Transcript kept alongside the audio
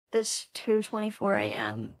This 2:24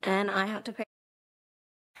 a.m. and I have to pick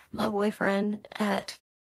my boyfriend at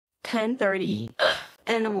 10:30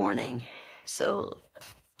 in the morning. So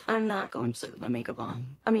I'm not going to sleep with my makeup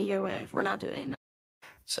on. I mean, we're not doing that.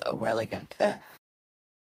 So we're really good.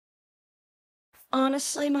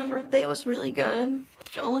 Honestly, my birthday was really good.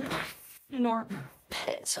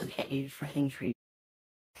 It's okay for things for you.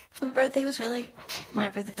 My birthday was really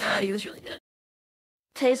good.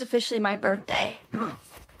 Today's officially my birthday.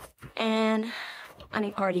 And I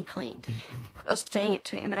need already cleaned. I was saying it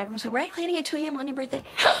to him, and everyone said, "Why are you cleaning at 2 a.m. on your birthday?"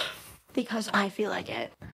 Because I feel like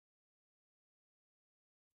it.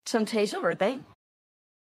 So today's my birthday.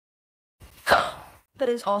 But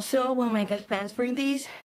it's also one of my good friends' birthdays.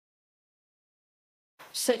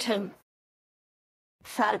 So Tim,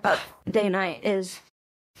 sad about day night is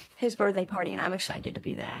his birthday party, and I'm excited to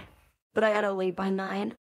be there. But I gotta leave by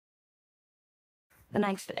 9 the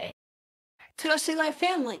next day to go see my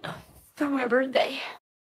family for my birthday.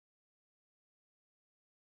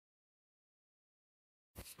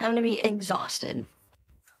 I'm gonna be exhausted.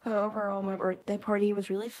 But overall, my birthday party was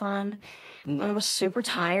really fun. I was super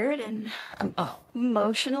tired and I'm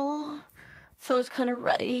emotional, so I was kind of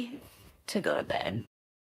ready to go to bed.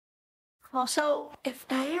 Also, if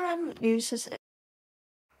anyone uses it,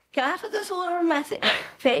 can I put this all over my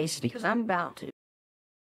face because I'm about to?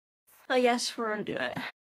 Oh yes, we're gonna do it.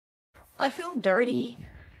 I feel dirty,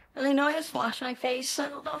 and I know I just washed my face. So I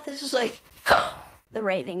don't know if this is like the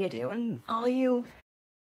right thing to do, and all you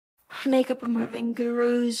makeup removing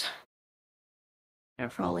gurus are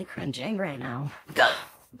probably cringing right now.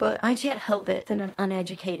 But I can't help it that I'm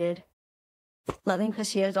uneducated. Loving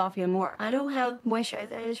Casillas off you more. I don't have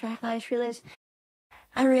moisturizer. I just realized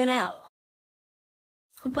I ran out.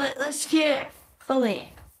 But let's get it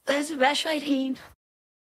fully. Let's brush my teeth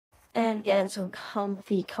and get some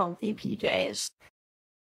comfy PJs.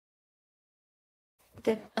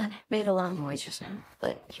 I made a lot of noise just now,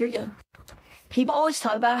 but here you go. People always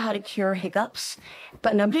talk about how to cure hiccups,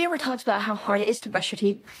 but nobody ever talks about how hard it is to brush your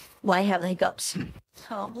teeth while you have the hiccups.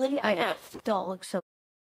 So, I don't look so